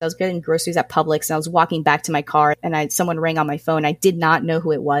I was getting groceries at Publix and I was walking back to my car and someone rang on my phone. I did not know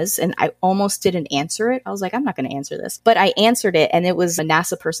who it was and I almost didn't answer it. I was like, I'm not going to answer this. But I answered it and it was a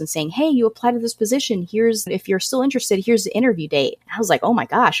NASA person saying, hey, you applied to this position. If you're still interested, here's the interview date. I was like, oh my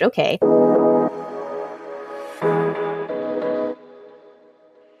gosh, okay.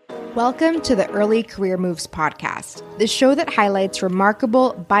 Welcome to the Early Career Moves podcast, the show that highlights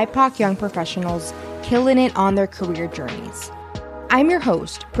remarkable BIPOC young professionals killing it on their career journeys. I'm your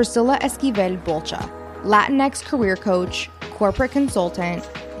host, Priscilla Esquivel Bolcha, Latinx career coach, corporate consultant,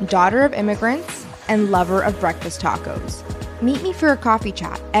 daughter of immigrants, and lover of breakfast tacos. Meet me for a coffee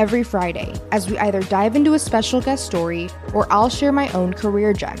chat every Friday as we either dive into a special guest story or I'll share my own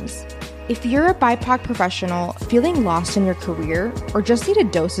career gems. If you're a BIPOC professional feeling lost in your career or just need a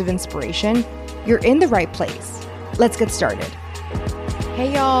dose of inspiration, you're in the right place. Let's get started.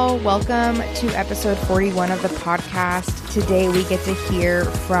 Hey y'all, welcome to episode 41 of the podcast. Today we get to hear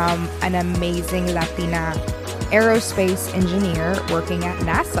from an amazing Latina aerospace engineer working at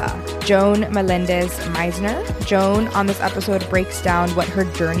NASA, Joan Melendez Misner. Joan on this episode breaks down what her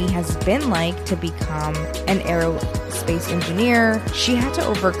journey has been like to become an aerospace engineer. She had to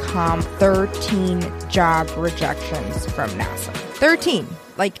overcome 13 job rejections from NASA. 13.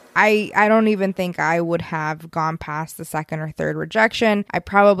 I don't even think I would have gone past the second or third rejection. I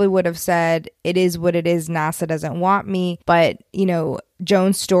probably would have said, it is what it is, NASA doesn't want me. But,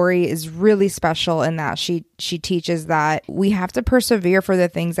 Joan's story is really special in that she teaches that we have to persevere for the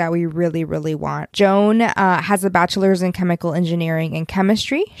things that we really, really want. Joan has a bachelor's in chemical engineering and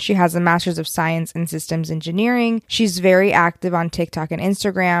chemistry. She has a master's of science in systems engineering. She's very active on TikTok and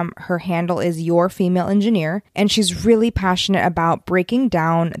Instagram. Her handle is Your Female Engineer, and she's really passionate about breaking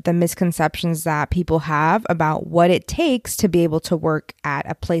down the misconceptions that people have about what it takes to be able to work at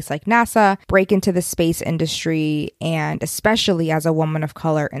a place like NASA, break into the space industry, and especially as a woman of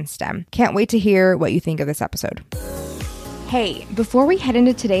color in STEM. Can't wait to hear what you think of this episode. Hey, before we head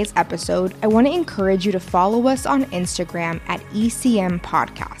into today's episode, I want to encourage you to follow us on Instagram at ECM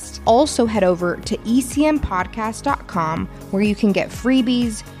Podcast. Also head over to ecmpodcast.com where you can get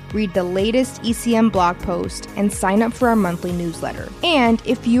freebies, read the latest ECM blog post, and sign up for our monthly newsletter. And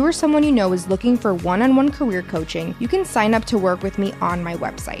if you or someone you know is looking for one-on-one career coaching, you can sign up to work with me on my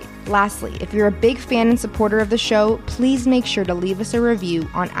website. Lastly, if you're a big fan and supporter of the show, please make sure to leave us a review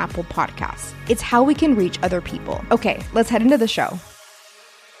on Apple Podcasts. It's how we can reach other people. Okay, let's head into the show.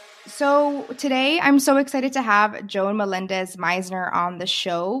 So today, I'm so excited to have Joan Melendez Misner on the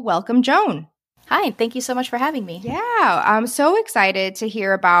show. Welcome, Joan. Hi, thank you so much for having me. Yeah, I'm so excited to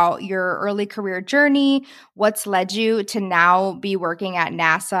hear about your early career journey, what's led you to now be working at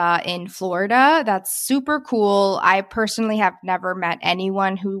NASA in Florida. That's super cool. I personally have never met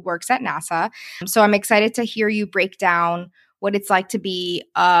anyone who works at NASA. So I'm excited to hear you break down what it's like to be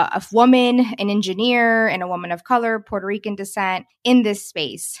a woman, an engineer, and a woman of color, Puerto Rican descent in this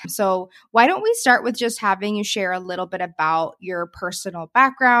space. So why don't we start with just having you share a little bit about your personal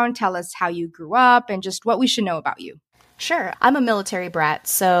background, tell us how you grew up, and just what we should know about you. Sure. I'm a military brat.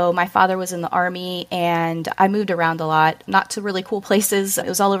 So my father was in the Army and I moved around a lot, not to really cool places. It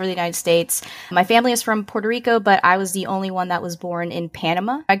was all over the United States. My family is from Puerto Rico, but I was the only one that was born in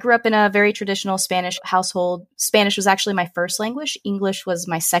Panama. I grew up in a very traditional Spanish household. Spanish was actually my first language. English was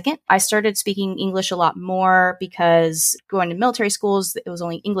my second. I started speaking English a lot more because going to military schools, it was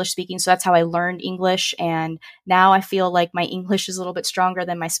only English speaking. So that's how I learned English. And now I feel like my English is a little bit stronger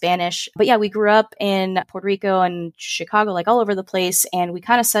than my Spanish. But yeah, we grew up in Puerto Rico and Chicago, like all over the place. And we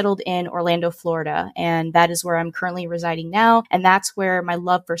kind of settled in Orlando, Florida. And that is where I'm currently residing now. And that's where my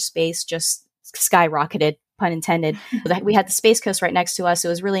love for space just skyrocketed, pun intended. We had the Space Coast right next to us. It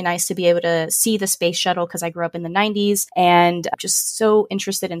was really nice to be able to see the space shuttle because I grew up in the 90s and just so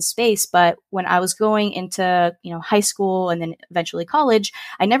interested in space. But when I was going into, high school and then eventually college,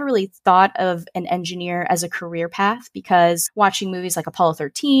 I never really thought of an engineer as a career path because watching movies like Apollo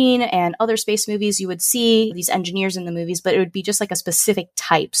 13 and other space movies, you would see these engineers in the movies, but it would be just like a specific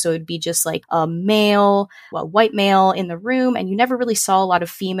type. So it would be just like a white male in the room. And you never really saw a lot of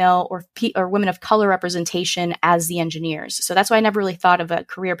female or women of color representation as the engineers. So that's why I never really thought of a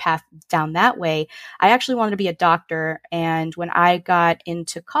career path down that way. I actually wanted to be a doctor. And when I got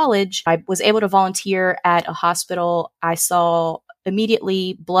into college, I was able to volunteer at a hospital. I saw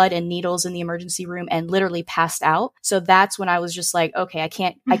immediately blood and needles in the emergency room and literally passed out. So that's when I was just like, okay, I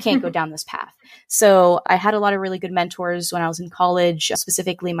can't go down this path. So I had a lot of really good mentors when I was in college,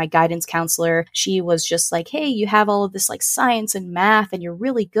 specifically my guidance counselor. She was just like, hey, you have all of this like science and math and you're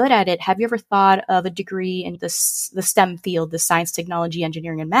really good at it. Have you ever thought of a degree in the STEM field, the science, technology,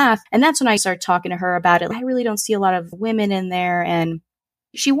 engineering, and math? And that's when I started talking to her about it. I really don't see a lot of women in there. And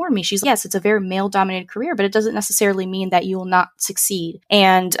she warned me. She's like, yes, it's a very male dominated career, but it doesn't necessarily mean that you will not succeed.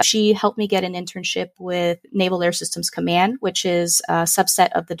 And she helped me get an internship with Naval Air Systems Command, which is a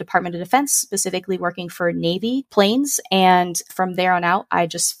subset of the Department of Defense, specifically working for Navy planes. And from there on out, I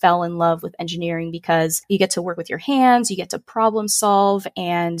just fell in love with engineering because you get to work with your hands, you get to problem solve.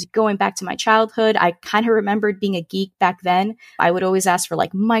 And going back to my childhood, I kind of remembered being a geek back then. I would always ask for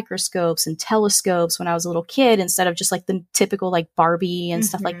like microscopes and telescopes when I was a little kid instead of just like the typical like Barbie and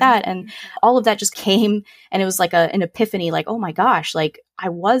stuff like that. And all of that just came, and it was like an epiphany, like, oh my gosh, like I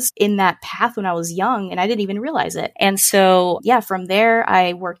was in that path when I was young and I didn't even realize it. And so, yeah, from there,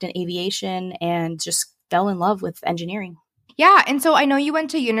 I worked in aviation and just fell in love with engineering. Yeah. And so I know you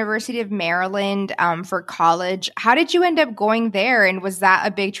went to University of Maryland for college. How did you end up going there? And was that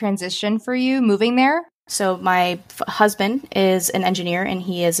a big transition for you moving there? So my husband is an engineer and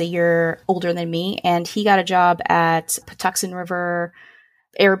he is a year older than me, and he got a job at Patuxent River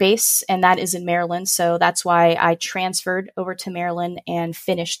Air Base, and that is in Maryland. So that's why I transferred over to Maryland and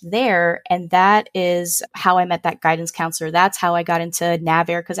finished there. And that is how I met that guidance counselor. That's how I got into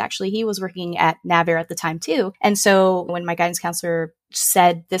NavAir, because actually he was working at NavAir at the time too. And so when my guidance counselor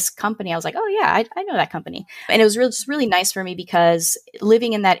said this company, I was like, oh yeah, I know that company. And it was just really nice for me because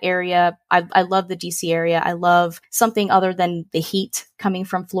living in that area, I love the DC area. I love something other than the heat coming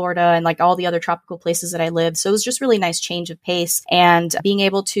from Florida and like all the other tropical places that I lived. So it was just really nice change of pace and being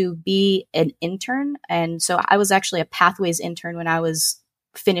able to be an intern. And so I was actually a Pathways intern when I was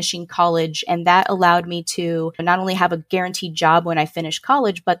finishing college. And that allowed me to not only have a guaranteed job when I finished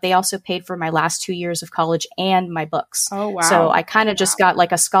college, but they also paid for my last 2 years of college and my books. Oh, wow. So I kind of just got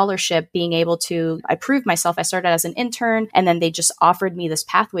like a scholarship being able to, I proved myself. I started as an intern and then they just offered me this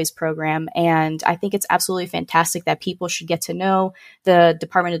Pathways program. And I think it's absolutely fantastic that people should get to know the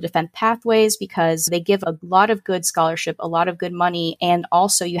Department of Defense Pathways because they give a lot of good scholarship, a lot of good money, and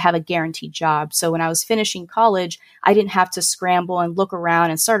also you have a guaranteed job. So when I was finishing college, I didn't have to scramble and look around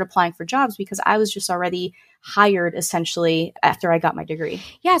and start applying for jobs because I was just already hired essentially after I got my degree.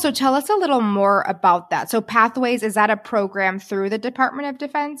 Yeah. So tell us a little more about that. So Pathways, is that a program through the Department of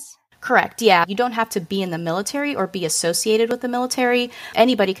Defense? Correct. Yeah. You don't have to be in the military or be associated with the military.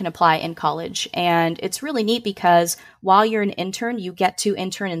 Anybody can apply in college. And it's really neat because while you're an intern, you get to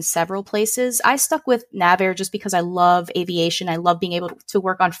intern in several places. I stuck with NavAir just because I love aviation. I love being able to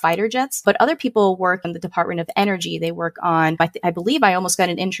work on fighter jets, but other people work in the Department of Energy. They work on, I believe I almost got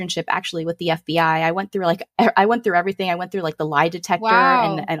an internship actually with the FBI. I went through everything. I went through like the lie detector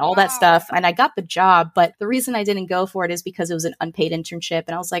and all that stuff. And I got the job, but the reason I didn't go for it is because it was an unpaid internship.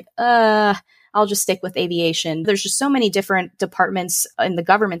 And I was like, I'll just stick with aviation. There's just so many different departments in the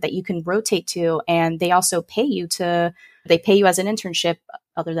government that you can rotate to. And they also pay you as an internship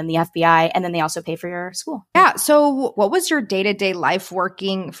other than the FBI. And then they also pay for your school. Yeah. So what was your day-to-day life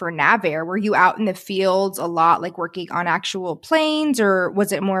working for NavAir? Were you out in the fields a lot, like working on actual planes, or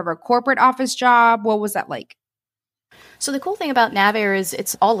was it more of a corporate office job? What was that like? So the cool thing about NavAir is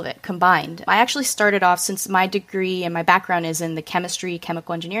it's all of it combined. I actually started off, since my degree and my background is in the chemistry,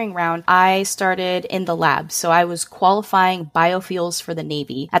 chemical engineering round, I started in the lab. So I was qualifying biofuels for the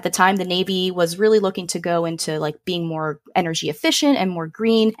Navy. At the time, the Navy was really looking to go into like being more energy efficient and more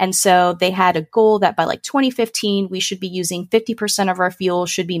green. And so they had a goal that by like 2015, we should be using 50% of our fuel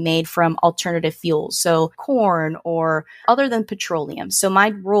should be made from alternative fuels. So corn or other than petroleum. So my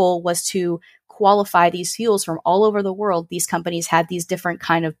role was to qualify these fuels from all over the world. These companies had these different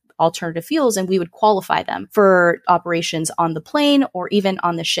kind of alternative fuels, and we would qualify them for operations on the plane or even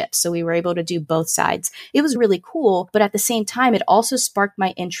on the ship. So we were able to do both sides. It was really cool, but at the same time, it also sparked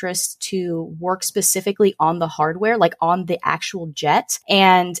my interest to work specifically on the hardware, like on the actual jet.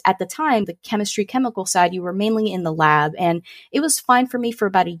 And at the time, the chemistry chemical side, you were mainly in the lab, and it was fine for me for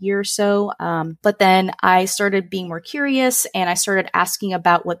about a year or so. But then I started being more curious, and I started asking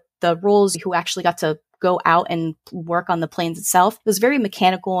about what the roles who actually got to go out and work on the planes itself. It was very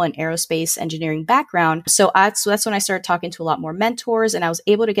mechanical and aerospace engineering background. So that's when I started talking to a lot more mentors, and I was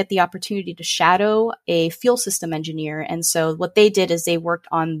able to get the opportunity to shadow a fuel system engineer. And so what they did is they worked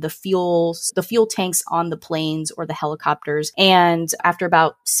on the fuel tanks on the planes or the helicopters. And after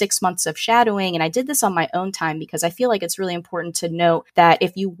about 6 months of shadowing, and I did this on my own time because I feel like it's really important to note that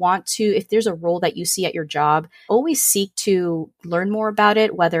if there's a role that you see at your job, always seek to learn more about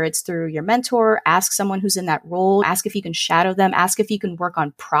it, whether it's through your mentor, ask someone someone who's in that role. Ask if you can shadow them. Ask if you can work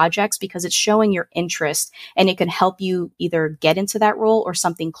on projects because it's showing your interest and it can help you either get into that role or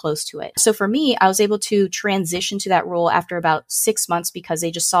something close to it. So for me, I was able to transition to that role after about 6 months because they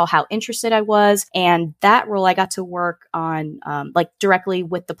just saw how interested I was. And that role, I got to work on like directly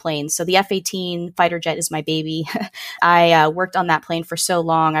with the plane. So the F-18 fighter jet is my baby. I worked on that plane for so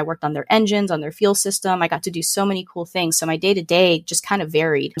long. I worked on their engines, on their fuel system. I got to do so many cool things. So my day to day just kind of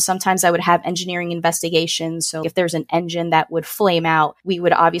varied. Sometimes I would have engineering investigations. So if there's an engine that would flame out, we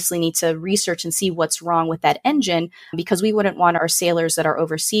would obviously need to research and see what's wrong with that engine because we wouldn't want our sailors that are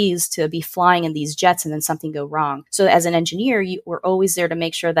overseas to be flying in these jets and then something go wrong. So as an engineer, we're always there to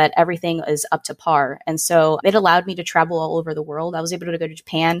make sure that everything is up to par. And so it allowed me to travel all over the world. I was able to go to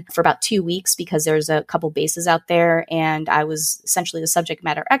Japan for about 2 weeks because there's a couple bases out there and I was essentially the subject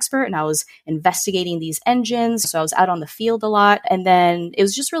matter expert and I was investigating these engines. So I was out on the field a lot and then it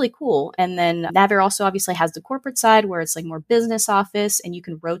was just really cool. And then Navier also obviously has the corporate side where it's like more business office and you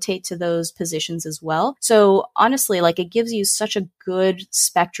can rotate to those positions as well. So honestly, like it gives you such a good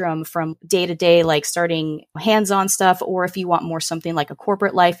spectrum from day to day, like starting hands-on stuff, or if you want more something like a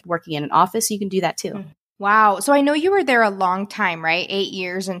corporate life, working in an office, you can do that too. Wow. So I know you were there a long time, right? 8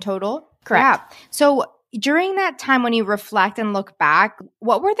 years in total? Correct. Yeah. So during that time, when you reflect and look back,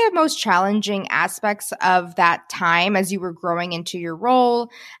 what were the most challenging aspects of that time as you were growing into your role,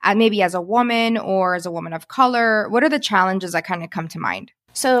 maybe as a woman or as a woman of color? What are the challenges that kind of come to mind?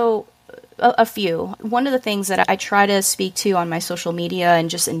 So a few. One of the things that I try to speak to on my social media and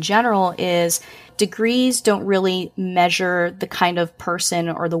just in general is degrees don't really measure the kind of person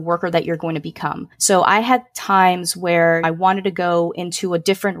or the worker that you're going to become. So I had times where I wanted to go into a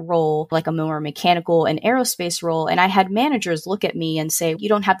different role, like a more mechanical and aerospace role. And I had managers look at me and say, you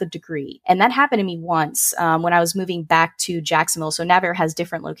don't have the degree. And that happened to me once when I was moving back to Jacksonville. So Navier has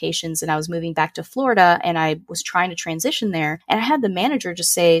different locations and I was moving back to Florida and I was trying to transition there. And I had the manager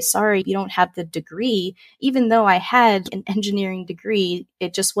just say, sorry, you don't have the degree. Even though I had an engineering degree,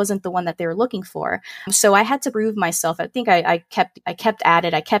 it just wasn't the one that they were looking for. So I had to prove myself. I think I kept at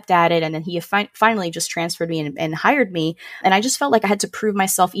it. And then he finally just transferred me and hired me. And I just felt like I had to prove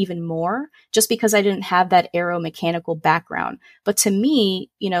myself even more just because I didn't have that aeromechanical background. But to me,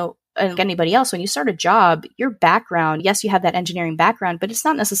 and anybody else, when you start a job, your background, yes, you have that engineering background, but it's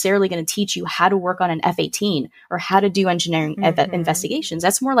not necessarily going to teach you how to work on an F-18 or how to do engineering investigations.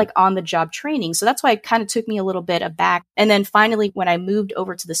 That's more like on the job training. So that's why it kind of took me a little bit aback. And then finally, when I moved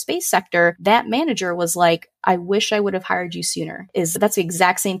over to the space sector, that manager was like, I wish I would have hired you sooner. That's the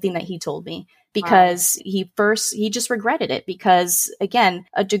exact same thing that he told me. Because he just regretted it because again,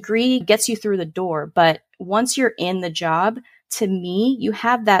 a degree gets you through the door, but once you're in the job, to me, you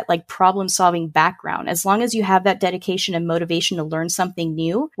have that like problem solving background. As long as you have that dedication and motivation to learn something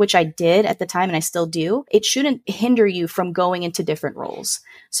new, which I did at the time and I still do, it shouldn't hinder you from going into different roles.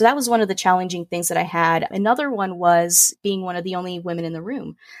 So that was one of the challenging things that I had. Another one was being one of the only women in the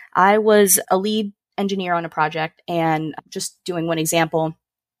room. I was a lead engineer on a project and just doing one example.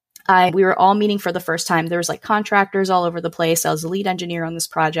 We were all meeting for the first time. There was like contractors all over the place. I was the lead engineer on this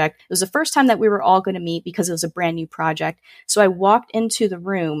project. It was the first time that we were all going to meet because it was a brand new project. So I walked into the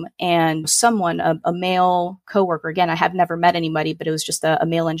room and someone, a male coworker, again, I have never met anybody, but it was just a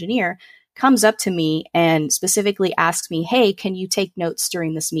male engineer, comes up to me and specifically asks me, hey, can you take notes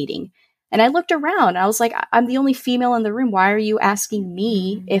during this meeting? And I looked around and I was like, I'm the only female in the room. Why are you asking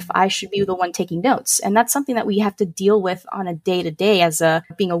me if I should be the one taking notes? And that's something that we have to deal with on a day to day as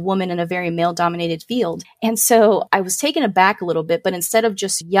being a woman in a very male dominated field. And so I was taken aback a little bit, but instead of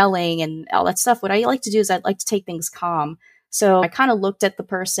just yelling and all that stuff, what I like to do is I'd like to take things calm. So I kind of looked at the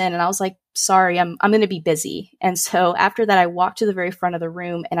person and I was like, sorry, I'm going to be busy. And so after that, I walked to the very front of the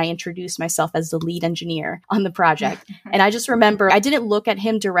room and I introduced myself as the lead engineer on the project. And I just remember I didn't look at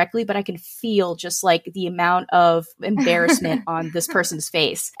him directly, but I can feel just like the amount of embarrassment on this person's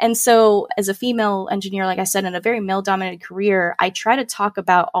face. And so as a female engineer, like I said, in a very male dominated career, I try to talk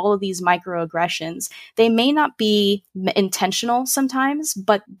about all of these microaggressions. They may not be intentional sometimes,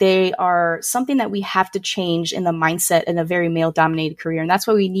 but they are something that we have to change in the mindset in a very male dominated career. And that's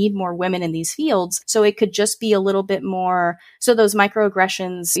why we need more women in these fields. So it could just be a little bit more. So those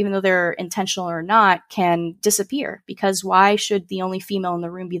microaggressions, even though they're intentional or not, can disappear because why should the only female in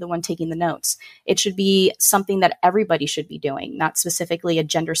the room be the one taking the notes? It should be something that everybody should be doing, not specifically a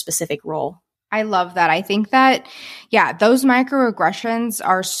gender specific role. I love that. I think that, yeah, those microaggressions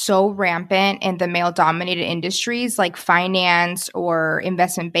are so rampant in the male dominated industries like finance or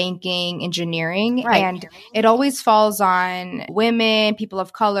investment banking, engineering. Right. And it always falls on women, people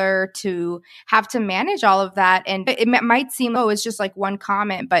of color to have to manage all of that. And it might seem, oh, it's just like one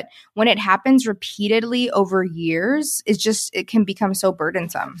comment, but when it happens repeatedly over years, it can become so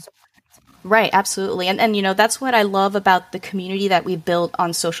burdensome. Right, absolutely. And that's what I love about the community that we built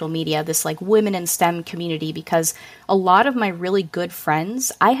on social media, this like women in STEM community, because a lot of my really good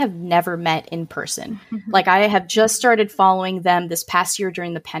friends, I have never met in person. Like I have just started following them this past year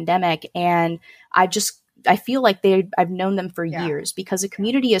during the pandemic, and I feel like I've known them for years because the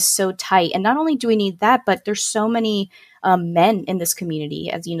community is so tight. And not only do we need that, but there's so many men in this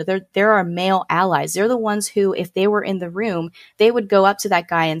community. As you know, there are male allies. They're the ones who, if they were in the room, they would go up to that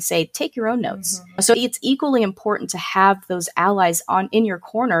guy and say, take your own notes. So it's equally important to have those allies in your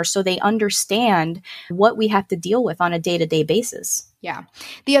corner so they understand what we have to deal with on a day-to-day basis. Yeah.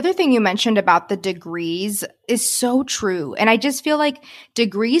 The other thing you mentioned about the degrees is so true. And I just feel like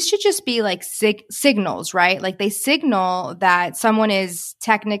degrees should just be like signals, right? Like they signal that someone is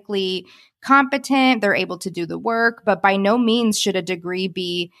technically competent, they're able to do the work, but by no means should a degree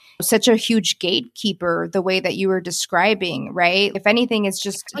be such a huge gatekeeper the way that you were describing, right? If anything, it's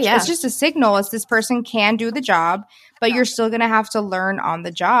just a signal as this person can do the job, but you're still going to have to learn on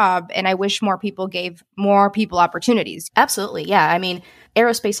the job. And I wish more people gave more people opportunities. Absolutely. Yeah. I mean,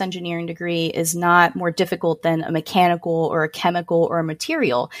 aerospace engineering degree is not more difficult than a mechanical or a chemical or a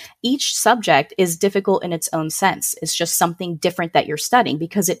material. Each subject is difficult in its own sense. It's just something different that you're studying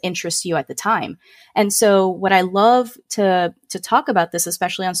because it interests you at the time. And so what I love to talk about this,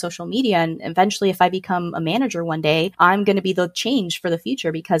 especially on social media, and eventually if I become a manager one day, I'm going to be the change for the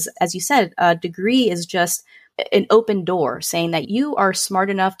future because, as you said, a degree is just an open door saying that you are smart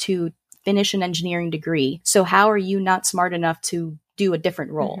enough to finish an engineering degree. So how are you not smart enough to do a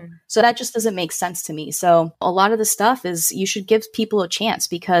different role? So that just doesn't make sense to me. So a lot of the stuff is you should give people a chance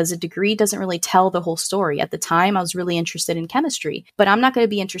because a degree doesn't really tell the whole story. At the time, I was really interested in chemistry, but I'm not going to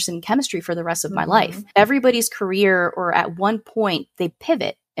be interested in chemistry for the rest of my life. Everybody's career, or at one point, they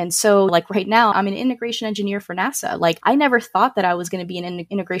pivot. And so like right now, I'm an integration engineer for NASA. Like I never thought that I was going to be an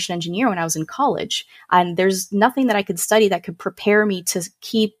integration engineer when I was in college. And there's nothing that I could study that could prepare me to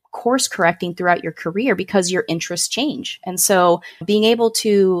keep course correcting throughout your career because your interests change. And so being able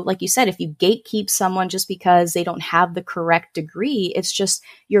to, like you said, if you gatekeep someone just because they don't have the correct degree, it's just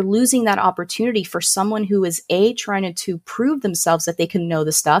you're losing that opportunity for someone who is trying to prove themselves that they can know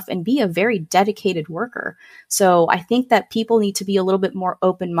the stuff and be a very dedicated worker. So I think that people need to be a little bit more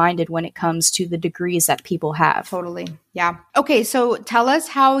open-minded when it comes to the degrees that people have. Totally. Yeah. Okay. So tell us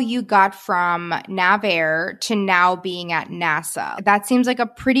how you got from NavAir to now being at NASA. That seems like a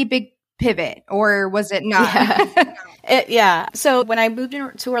pretty big pivot, or was it not? Yeah. So when I moved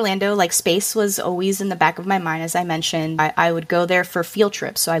to Orlando, like space was always in the back of my mind. As I mentioned, I would go there for field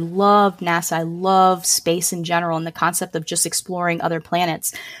trips. So I love NASA. I love space in general and the concept of just exploring other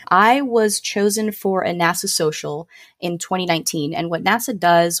planets. I was chosen for a NASA social in 2019. And what NASA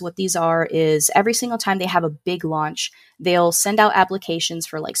does, what these are, is every single time they have a big launch, they'll send out applications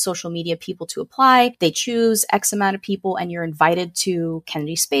for like social media people to apply. They choose X amount of people and you're invited to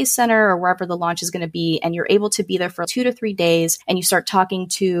Kennedy Space Center or wherever the launch is going to be. And you're able to be there for 2 to 3 days. And you start talking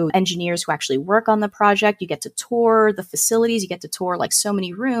to engineers who actually work on the project. You get to tour the facilities. You get to tour like so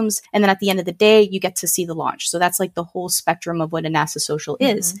many rooms. And then at the end of the day, you get to see the launch. So that's like the whole spectrum of what a NASA social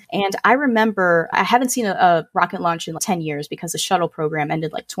is. And I remember I haven't seen a rocket launch in like 10 years because the shuttle program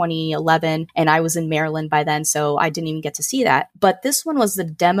ended like 2011. And I was in Maryland by then. So I didn't even get to see that. But this one was the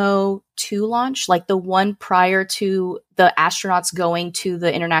demo 2 launch, like the one prior to the astronauts going to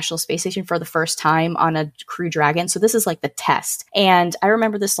the International Space Station for the first time on a Crew Dragon. So this is like the test. And I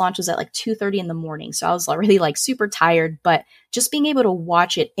remember this launch was at like 2:30 in the morning. So I was already like super tired, but just being able to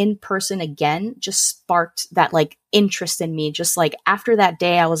watch it in person again just sparked that like interest in me. Just like after that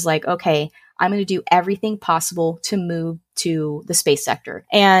day, I was like, okay, I'm going to do everything possible to move to the space sector.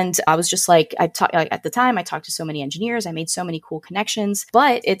 And I was just like, at the time, I talked to so many engineers. I made so many cool connections,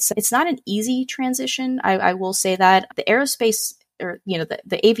 but it's not an easy transition. I will say that the aerospace or,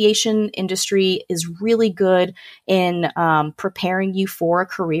 the aviation industry is really good in preparing you for a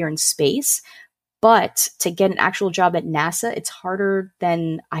career in space. But to get an actual job at NASA, it's harder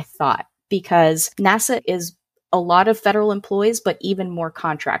than I thought because NASA is a lot of federal employees, but even more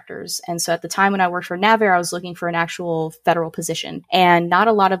contractors. And so at the time when I worked for Navair, I was looking for an actual federal position, and not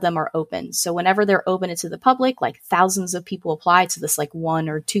a lot of them are open. So whenever they're open to the public, like thousands of people apply to this like 1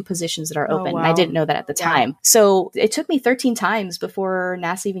 or 2 positions that are open. wow. And I didn't know that at the time. So it took me 13 times before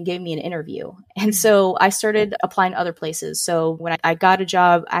NASA even gave me an interview. And so I started applying to other places. So when I got a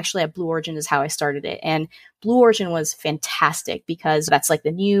job, actually at Blue Origin is how I started it. And Blue Origin was fantastic because that's like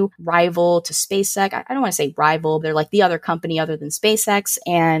the new rival to SpaceX. I don't want to say rival. They're like the other company other than SpaceX.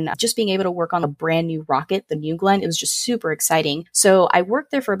 And just being able to work on a brand new rocket, the New Glenn, it was just super exciting. So I worked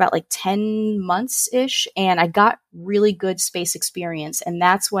there for about like 10 months-ish, and I got really good space experience. And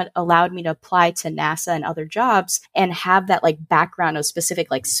that's what allowed me to apply to NASA and other jobs and have that like background of specific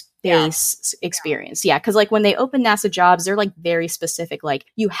like space experience. Yeah. Cause like when they open NASA jobs, they're like very specific. Like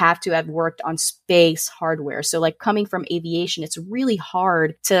you have to have worked on space hardware. So like coming from aviation, it's really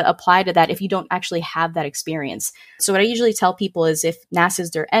hard to apply to that if you don't actually have that experience. So what I usually tell people is if NASA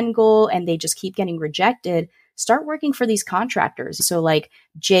is their end goal and they just keep getting rejected, start working for these contractors. So like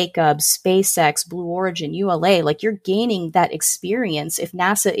Jacobs, SpaceX, Blue Origin, ULA, like you're gaining that experience. If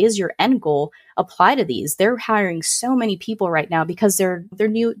NASA is your end goal, apply to these. They're hiring so many people right now because they're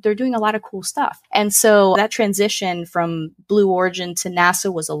new, they're doing a lot of cool stuff. And so that transition from Blue Origin to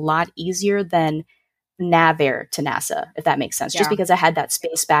NASA was a lot easier than Navair to NASA, if that makes sense, just because I had that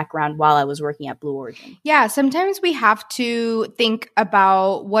space background while I was working at Blue Origin. Yeah, sometimes we have to think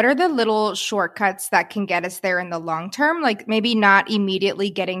about what are the little shortcuts that can get us there in the long term, like maybe not immediately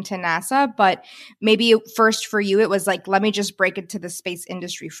getting to NASA, but maybe first for you, it was like, let me just break into the space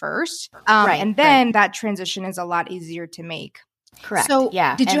industry first. And then that transition is a lot easier to make. Correct. So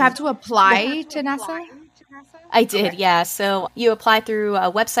did you have to apply to NASA? I did, yeah. So you apply through a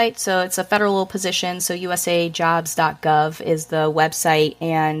website. So it's a federal position. So usajobs.gov is the website.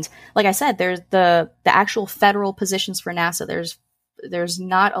 And like I said, there's the actual federal positions for NASA. There's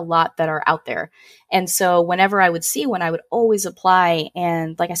not a lot that are out there. And so whenever I would see one, I would always apply.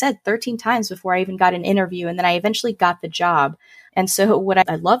 And like I said, 13 times before I even got an interview. And then I eventually got the job. And so what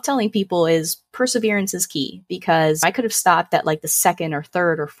I love telling people is perseverance is key, because I could have stopped at like the second or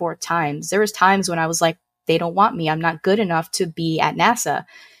third or fourth times. There was times when I was like, they don't want me. I'm not good enough to be at NASA.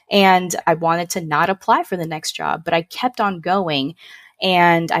 And I wanted to not apply for the next job, but I kept on going.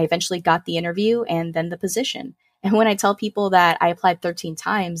 And I eventually got the interview and then the position. And when I tell people that I applied 13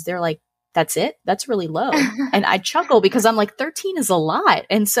 times, they're like, that's it? That's really low. And I chuckle because I'm like, 13 is a lot.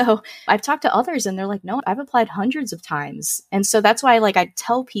 And so I've talked to others and they're like, no, I've applied hundreds of times. And so that's why I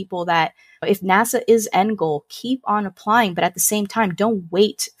tell people that if NASA is end goal, keep on applying. But at the same time, don't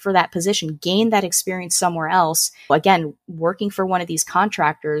wait for that position. Gain that experience somewhere else. Again, working for one of these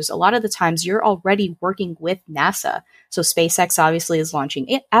contractors, a lot of the times you're already working with NASA. So SpaceX obviously is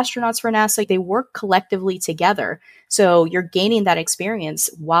launching astronauts for NASA. They work collectively together. So you're gaining that experience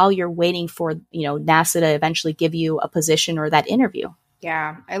while you're waiting for, NASA to eventually give you a position or that interview.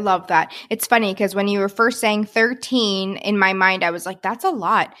 Yeah, I love that. It's funny because when you were first saying 13, in my mind, I was like, that's a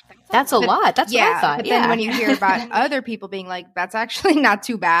lot. That's a lot. That's what I thought. But then when you hear about other people being like, that's actually not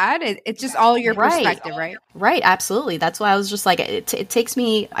too bad. It's just all your perspective, right? Right. Absolutely. That's why I was just like, it takes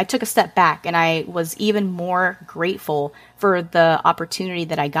me, I took a step back and I was even more grateful for the opportunity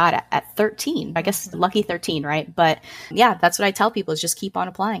that I got at 13. I guess lucky 13, right? But yeah, that's what I tell people is just keep on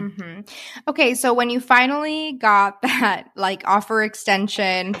applying. Mm-hmm. Okay. So when you finally got that offer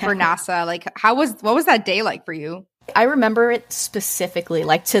extension for NASA, what was that day like for you? I remember it specifically,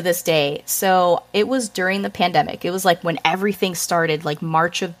 to this day. So it was during the pandemic. It was when everything started,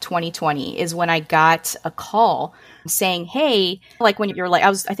 March of 2020 is when I got a call saying, hey, when you're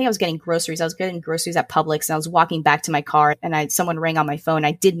I think I was getting groceries. I was getting groceries at Publix and I was walking back to my car and someone rang on my phone.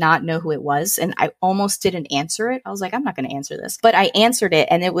 I did not know who it was. And I almost didn't answer it. I was like, I'm not going to answer this, but I answered it.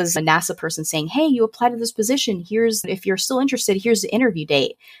 And it was a NASA person saying, hey, you applied to this position. If you're still interested, here's the interview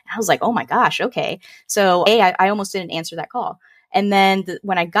date. And I was like, oh my gosh. Okay. So I almost didn't answer that call. And then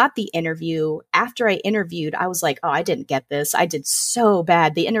when I got the interview, after I interviewed, I was like, oh, I didn't get this. I did so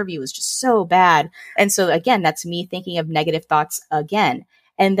bad. The interview was just so bad. And so again, that's me thinking of negative thoughts again.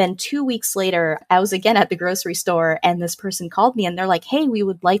 And then 2 weeks later, I was again at the grocery store and this person called me and they're like, hey, we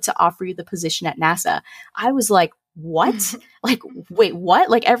would like to offer you the position at NASA. I was like, what? like, wait, what?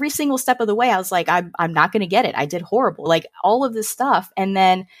 Like every single step of the way, I was like, I'm not going to get it. I did horrible, like all of this stuff. And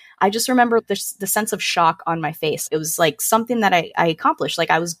then I just remember the sense of shock on my face. It was like something that I accomplished. Like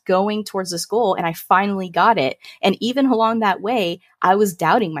I was going towards this goal and I finally got it. And even along that way, I was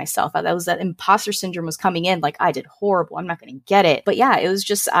doubting myself. That imposter syndrome was coming in. Like I did horrible. I'm not going to get it. But yeah, it was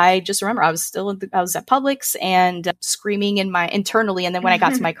just, I just remember I was at Publix and screaming internally. And then when I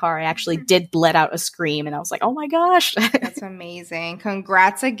got to my car, I actually did let out a scream and I was like, oh my gosh. That's amazing.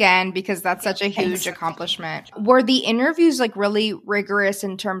 Congrats again, because that's such a huge accomplishment. Were the interviews like really rigorous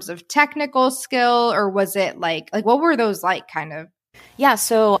in terms of technical skill, or was it like what were those like kind of? Yeah,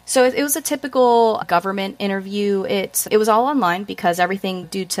 so it was a typical government interview. It was all online because everything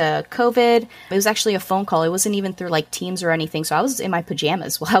due to COVID. It was actually a phone call. It wasn't even through like Teams or anything. So I was in my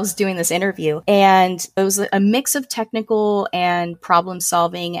pajamas while I was doing this interview. And it was a mix of technical and problem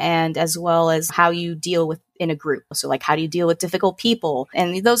solving, and as well as how you deal with in a group. So like, how do you deal with difficult people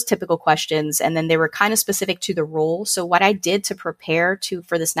and those typical questions? And then they were kind of specific to the role. So what I did to prepare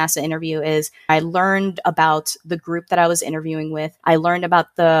for this NASA interview is I learned about the group that I was interviewing with. I learned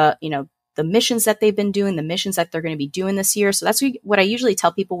about the missions that they've been doing, the missions that they're going to be doing this year. So that's what I usually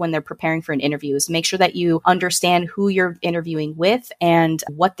tell people when they're preparing for an interview is make sure that you understand who you're interviewing with and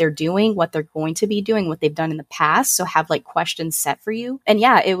what they're doing, what they're going to be doing, what they've done in the past. So have like questions set for you. And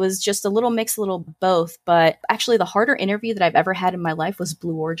yeah, it was just a little mix, a little both. But actually the harder interview that I've ever had in my life was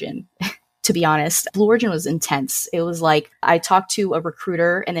Blue Origin. To be honest, Blue Origin was intense. It was like I talked to a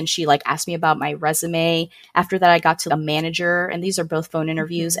recruiter and then she like asked me about my resume. After that, I got to a manager, and these are both phone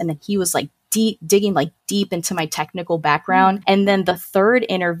interviews. And then he was like digging deep into my technical background. And then the third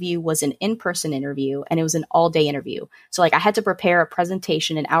interview was an in-person interview, and it was an all-day interview. So like I had to prepare a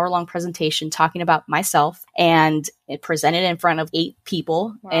presentation, an hour-long presentation talking about myself, and it presented in front of 8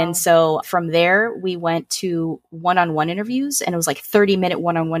 people. Wow. And so from there, we went to one-on-one interviews, and it was like 30-minute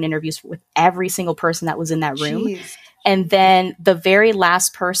one-on-one interviews with every single person that was in that room. Jeez. And then the very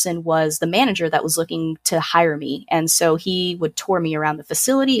last person was the manager that was looking to hire me. And so he would tour me around the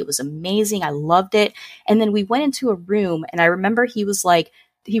facility. It was amazing. I loved it. And then we went into a room, and I remember he was like,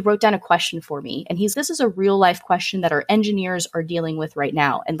 he wrote down a question for me. And this is a real life question that our engineers are dealing with right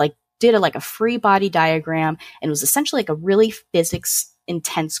now. And like did a free body diagram. And it was essentially like a really physics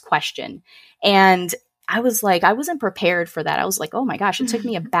intense question. And I was like, I wasn't prepared for that. I was like, oh my gosh, it took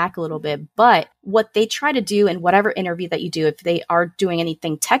me aback a little bit. But what they try to do in whatever interview that you do, if they are doing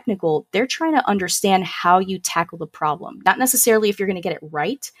anything technical, they're trying to understand how you tackle the problem. Not necessarily if you're going to get it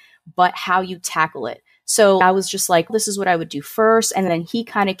right, but how you tackle it. So I was just like, this is what I would do first. And then he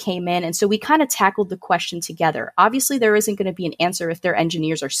kind of came in. And so we kind of tackled the question together. Obviously, there isn't going to be an answer if their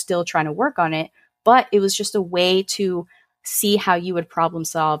engineers are still trying to work on it. But it was just a way to see how you would problem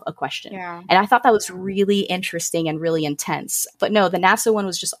solve a question. Yeah. And I thought that was really interesting and really intense. But no, the NASA one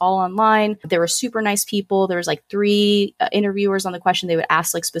was just all online. There were super nice people. There was 3 interviewers on the question. They would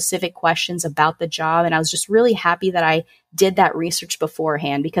ask specific questions about the job. And I was just really happy that I did that research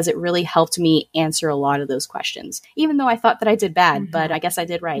beforehand, because it really helped me answer a lot of those questions, even though I thought that I did bad, but I guess I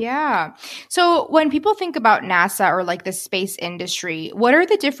did right. Yeah. So when people think about NASA or the space industry, what are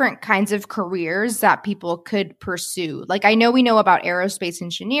the different kinds of careers that people could pursue? I know we know about aerospace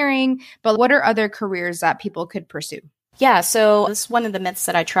engineering, but what are other careers that people could pursue? Yeah, so this is one of the myths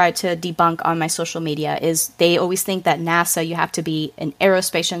that I try to debunk on my social media is they always think that NASA, you have to be an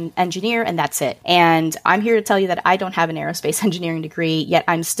aerospace engineer and that's it. And I'm here to tell you that I don't have an aerospace engineering degree, yet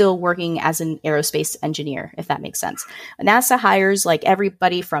I'm still working as an aerospace engineer, if that makes sense. NASA hires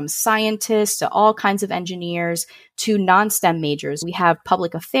everybody from scientists to all kinds of engineers to non-STEM majors. We have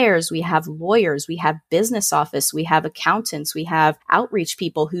public affairs, we have lawyers, we have business office, we have accountants, we have outreach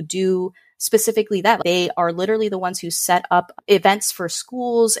people who do specifically that. They are literally the ones who set up events for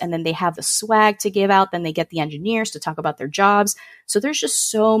schools, and then they have the swag to give out. Then they get the engineers to talk about their jobs. So there's just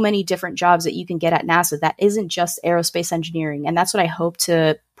so many different jobs that you can get at NASA that isn't just aerospace engineering. And that's what I hope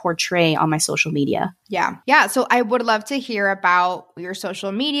to portray on my social media. Yeah. Yeah. So I would love to hear about your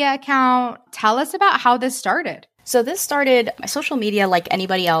social media account. Tell us about how this started. So this started, my social media, like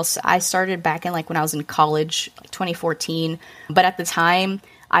anybody else, I started back in when I was in college, 2014. But at the time,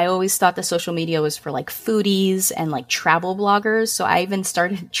 I always thought the social media was for foodies and travel bloggers. So I even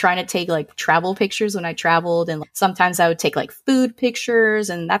started trying to take travel pictures when I traveled. And sometimes I would take food pictures.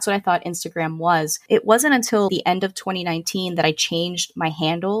 And that's what I thought Instagram was. It wasn't until the end of 2019 that I changed my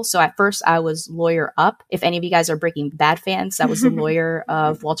handle. So at first I was Lawyer Up. If any of you guys are Breaking Bad fans, that was the lawyer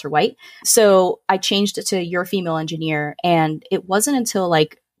of Walter White. So I changed it to Your Female Engineer. And it wasn't until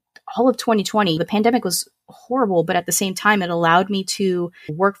all of 2020, the pandemic was horrible, but at the same time, it allowed me to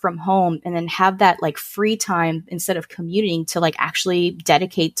work from home and then have that like free time instead of commuting to like actually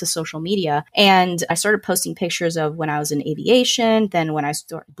dedicate to social media. And I started posting pictures of when I was in aviation, then when I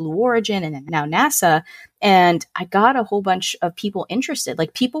started Blue Origin, and then now NASA. And I got a whole bunch of people interested.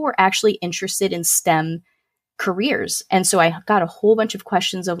 Like people were actually interested in STEM careers. And so I got a whole bunch of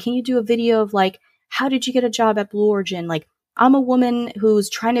questions of, can you do a video of like, how did you get a job at Blue Origin? Like, I'm a woman who's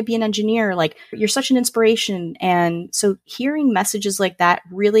trying to be an engineer. Like, you're such an inspiration. And so hearing messages like that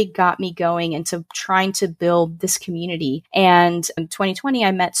really got me going into trying to build this community. And in 2020,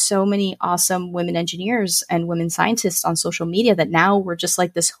 I met so many awesome women engineers and women scientists on social media that now we're just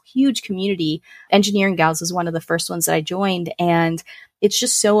like this huge community. Engineering Gals is one of the first ones that I joined. And it's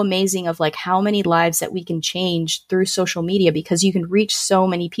just so amazing of like how many lives that we can change through social media, because you can reach so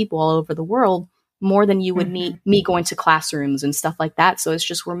many people all over the world, more than you would meet me going to classrooms and stuff like that. So it's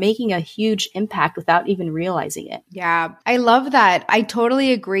just, we're making a huge impact without even realizing it. Yeah, I love that. I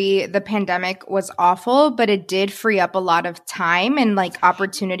totally agree. The pandemic was awful, but it did free up a lot of time and like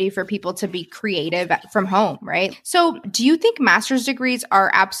opportunity for people to be creative from home, right? So do you think master's degrees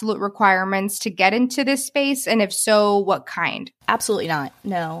are absolute requirements to get into this space? And if so, what kind? Absolutely not.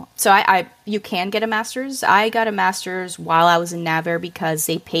 No. So you can get a master's. I got a master's while I was in NAVAIR because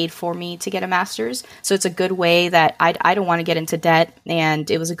they paid for me to get a master's. So it's a good way that I don't want to get into debt. And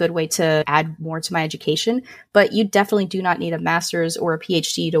it was a good way to add more to my education. But you definitely do not need a master's or a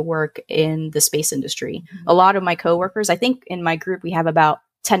PhD to work in the space industry. Mm-hmm. A lot of my coworkers, I think in my group, we have about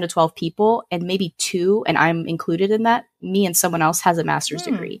 10 to 12 people, and maybe 2, and I'm included in that. Me and someone else has a master's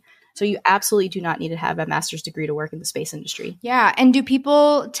degree. So you absolutely do not need to have a master's degree to work in the space industry. Yeah. And do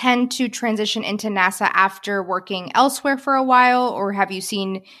people tend to transition into NASA after working elsewhere for a while, or have you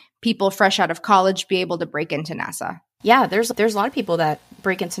seen people fresh out of college be able to break into NASA? Yeah, there's a lot of people that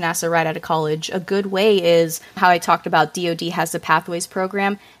break into NASA right out of college. A good way is how I talked about DoD has the Pathways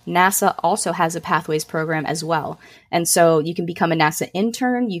program. NASA also has a Pathways program as well. And so you can become a NASA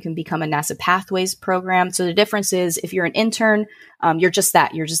intern, you can become a NASA Pathways program. So the difference is if you're an intern, you're just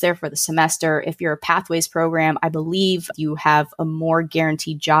that. You're just there for the semester. If you're a Pathways program, I believe you have a more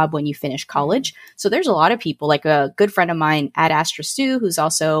guaranteed job when you finish college. So there's a lot of people, like a good friend of mine at Astra Stu, who's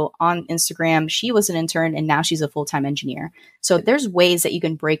also on Instagram. She was an intern and now she's a full-time engineer. So there's ways that you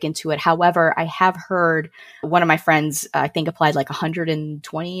can break into it. However, I have heard one of my friends, I think, applied like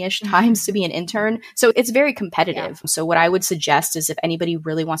 120-ish times to be an intern. So it's very competitive. Yeah. So what I would suggest is if anybody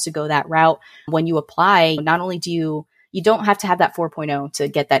really wants to go that route, when you apply, not only do you don't have to have that 4.0 to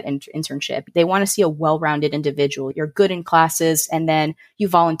get that internship. They want to see a well-rounded individual. You're good in classes, and then you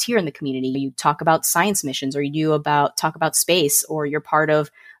volunteer in the community. You talk about science missions, or talk about space, or you're part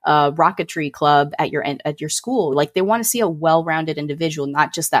of a rocketry club at your school. Like, they want to see a well-rounded individual,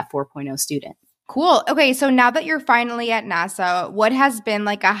 not just that 4.0 student. Cool. Okay, so now that you're finally at NASA, what has been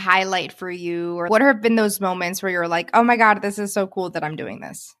like a highlight for you, or what have been those moments where you're like, oh my God, this is so cool that I'm doing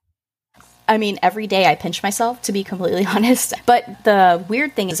this? I mean, every day I pinch myself, to be completely honest. But the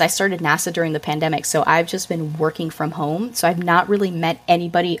weird thing is I started NASA during the pandemic, so I've just been working from home. So I've not really met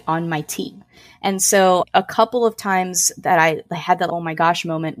anybody on my team. And so a couple of times that I had that oh my gosh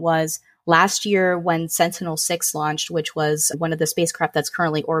moment was last year when Sentinel-6 launched, which was one of the spacecraft that's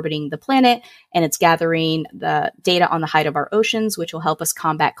currently orbiting the planet, and it's gathering the data on the height of our oceans, which will help us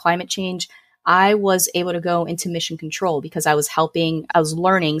combat climate change. I was able to go into mission control because I was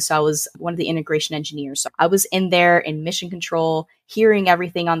learning. So I was one of the integration engineers. So I was in there in mission control, hearing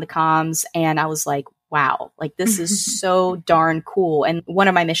everything on the comms. And I was like, wow, like this is so darn cool. And one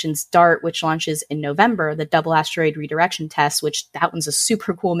of my missions, DART, which launches in November, the double asteroid redirection test, which that one's a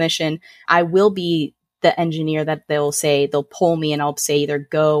super cool mission. I will be the engineer that they'll pull me and I'll say either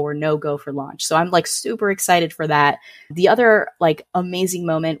go or no go for launch. So I'm like super excited for that. The other like amazing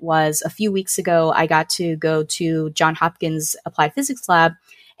moment was a few weeks ago, I got to go to Johns Hopkins Applied Physics Lab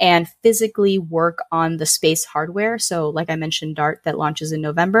and physically work on the space hardware. So like I mentioned, DART that launches in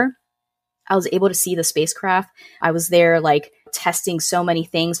November. I was able to see the spacecraft. I was there like testing so many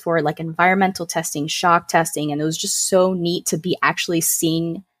things for like environmental testing, shock testing. And it was just so neat to be actually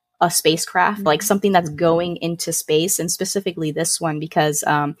seeing a spacecraft, like something that's going into space, and specifically this one, because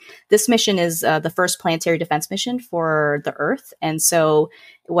this mission is the first planetary defense mission for the Earth. And so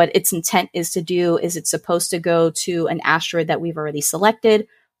what its intent is to do is it's supposed to go to an asteroid that we've already selected,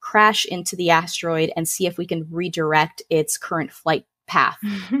 crash into the asteroid, and see if we can redirect its current flight path.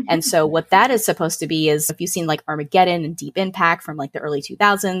 And so what that is supposed to be is, if you've seen like Armageddon and Deep Impact from like the early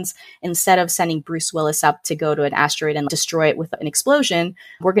 2000s, instead of sending Bruce Willis up to go to an asteroid and destroy it with an explosion,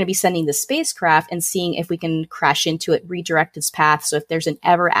 we're going to be sending the spacecraft and seeing if we can crash into it, redirect its path. So if there's an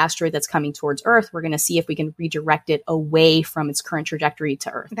ever asteroid that's coming towards Earth, we're going to see if we can redirect it away from its current trajectory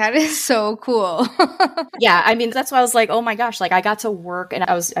to Earth. That is so cool. Yeah, I mean, that's why I was like, oh my gosh, like I got to work, and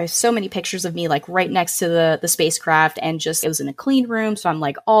I have so many pictures of me like right next to the spacecraft, and just, it was in a clean room. So I'm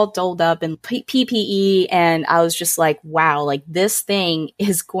like all dolled up in PPE, and I was just like, wow, like this thing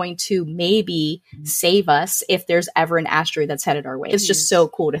is going to maybe save us if there's ever an asteroid that's headed our way. It's just so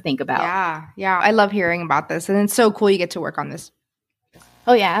cool to think about. Yeah. I love hearing about this. And it's so cool you get to work on this.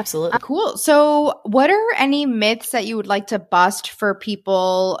 Oh, yeah, absolutely. Cool. So what are any myths that you would like to bust for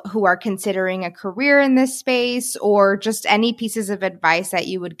people who are considering a career in this space, or just any pieces of advice that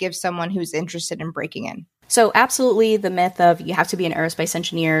you would give someone who's interested in breaking in? So absolutely, the myth of you have to be an aerospace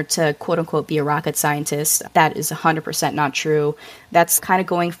engineer to quote unquote be a rocket scientist, that is 100% not true. That's kind of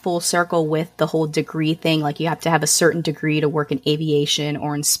going full circle with the whole degree thing. Like you have to have a certain degree to work in aviation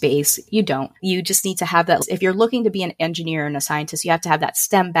or in space. You don't. You just need to have that. If you're looking to be an engineer and a scientist, you have to have that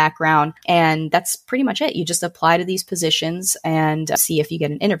STEM background. And that's pretty much it. You just apply to these positions and see if you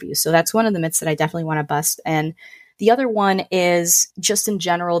get an interview. So that's one of the myths that I definitely want to bust. And the other one is just in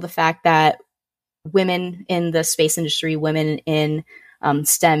general, the fact that women in the space industry, women in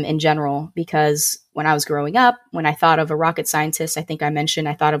STEM in general, because when I was growing up, when I thought of a rocket scientist, I think I mentioned,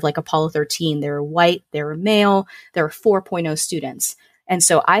 I thought of like Apollo 13. They were white, they were male, there were 4.0 students. And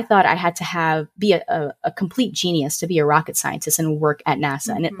so I thought I had to be a complete genius to be a rocket scientist and work at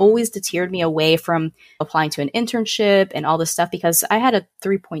NASA. And it always deterred me away from applying to an internship and all this stuff, because I had a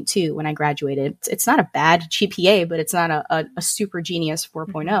 3.2 when I graduated. It's not a bad GPA, but it's not a super genius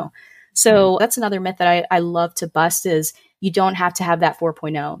 4.0. So that's another myth that I love to bust, is you don't have to have that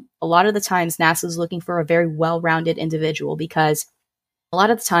 4.0. A lot of the times NASA is looking for a very well-rounded individual, because a lot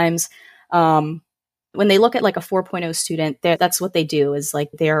of the times when they look at like a 4.0 student, that's what they do, is like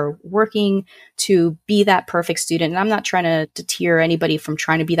they're working to be that perfect student. And I'm not trying to deter anybody from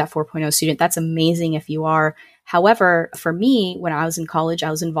trying to be that 4.0 student. That's amazing if you are. However, for me, when I was in college,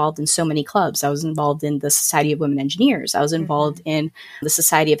 I was involved in so many clubs. I was involved in the Society of Women Engineers. I was involved in the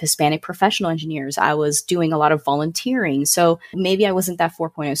Society of Hispanic Professional Engineers. I was doing a lot of volunteering. So maybe I wasn't that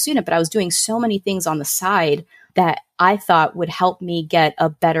 4.0 student, but I was doing so many things on the side that I thought would help me get a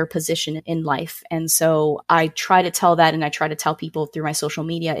better position in life. And so I try to tell that, and I try to tell people through my social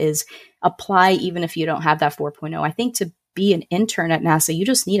media, is apply even if you don't have that 4.0. I think to be an intern at NASA, you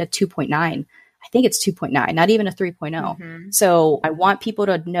just need a 2.9. I think it's 2.9, not even a 3.0. So I want people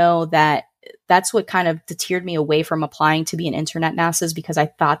to know that that's what kind of deterred me away from applying to be an intern at NASA, is because I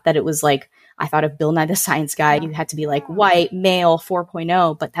thought that it was like, I thought of Bill Nye the Science Guy, you had to be like white, male,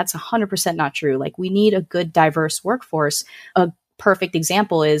 4.0, but that's 100% not true. Like we need a good, diverse workforce. A perfect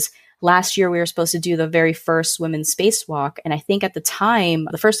example is last year we were supposed to do the very first women's spacewalk. And I think at the time,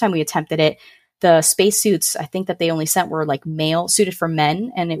 the first time we attempted it, the spacesuits, I think that they only sent were like male, suited for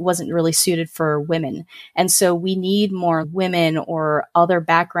men, and it wasn't really suited for women. And so we need more women or other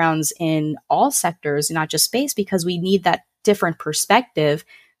backgrounds in all sectors, not just space, because we need that different perspective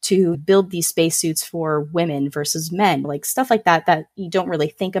to build these spacesuits for women versus men, like stuff like that you don't really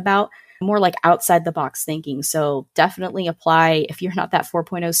think about, more like outside the box thinking. So definitely apply if you're not that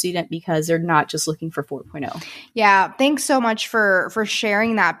 4.0 student, because they're not just looking for 4.0. Yeah. Thanks so much for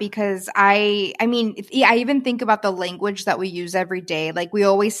sharing that, because I even think about the language that we use every day. Like we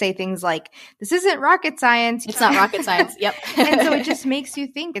always say things like, this isn't rocket science. It's not rocket science. Yep. And so it just makes you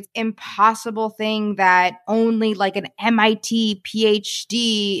think it's impossible thing that only like an MIT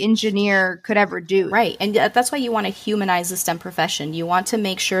PhD engineer could ever do. Right. And that's why you want to humanize the STEM profession. You want to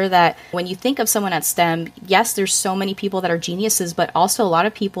make sure that when you think of someone at STEM, yes, there's so many people that are geniuses, but also a lot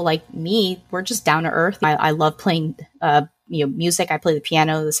of people like me, we're just down to earth. I love playing music. I play the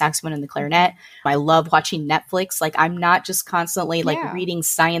piano, the saxophone, and the clarinet. I love watching Netflix. Like I'm not just constantly reading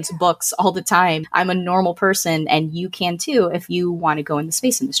science books all the time. I'm a normal person, and you can too if you want to go in the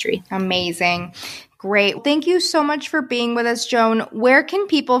space industry. Amazing. Great. Thank you so much for being with us, Joan. Where can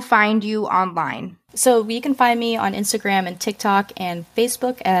people find you online? So you can find me on Instagram and TikTok and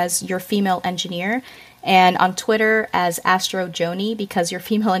Facebook as Your Female Engineer, and on Twitter as Astro Joni, because Your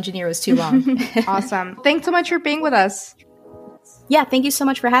Female Engineer was too long. Awesome. Thanks so much for being with us. Yeah, thank you so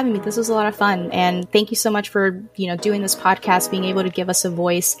much for having me. This was a lot of fun. And thank you so much for, doing this podcast, being able to give us a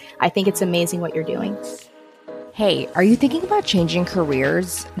voice. I think it's amazing what you're doing. Hey, are you thinking about changing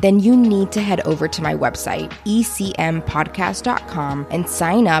careers? Then you need to head over to my website, ecmpodcast.com, and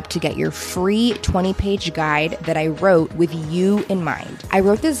sign up to get your free 20-page guide that I wrote with you in mind. I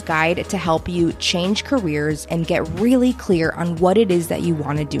wrote this guide to help you change careers and get really clear on what it is that you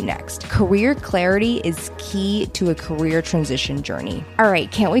want to do next. Career clarity is key to a career transition journey. All right,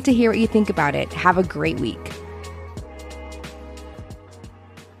 can't wait to hear what you think about it. Have a great week.